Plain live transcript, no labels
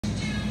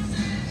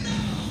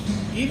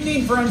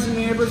Evening, friends and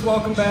neighbors.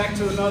 Welcome back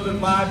to another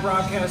live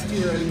broadcast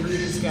here at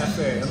Ingredients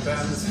Cafe. I'm Ben,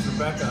 this is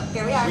Rebecca.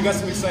 Here we are. We got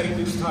some exciting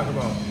news to talk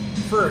about.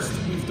 First,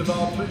 we've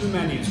developed 3 new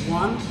menus.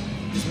 1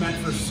 is meant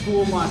for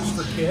school lunch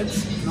for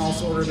kids. You can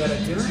also order that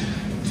at dinner.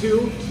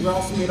 2, we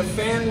also made a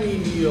family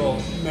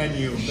meal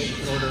menu that you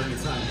can order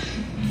anytime.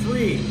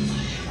 3,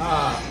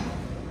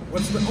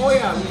 we've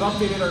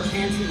updated our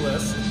pantry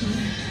list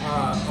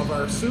of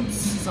our soups,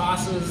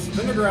 sauces,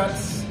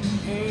 vinaigrettes,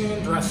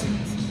 and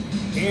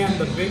dressings. And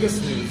the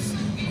biggest news of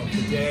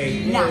the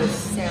day not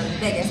necessarily the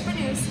biggest, but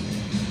news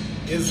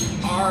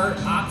is our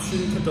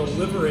option to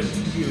deliver it to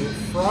you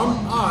from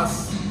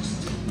us,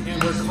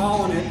 and we're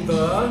calling it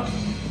the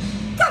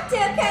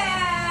Cocktail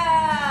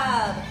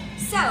Cab!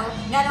 So,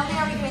 not only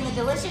are we doing the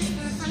delicious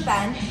food from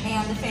Ben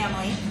and the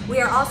family, we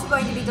are also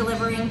going to be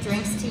delivering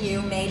drinks to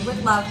you made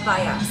with love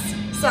by us.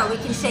 So we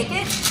can shake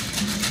it,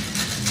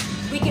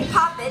 we can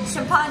pop it,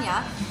 champagne,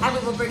 and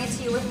we will bring it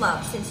to you with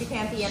love. Since you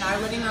can't be in our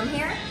living room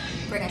here,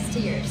 bring us to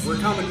yours. We're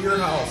coming to your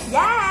house.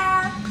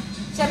 Yeah!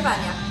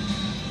 Champagne.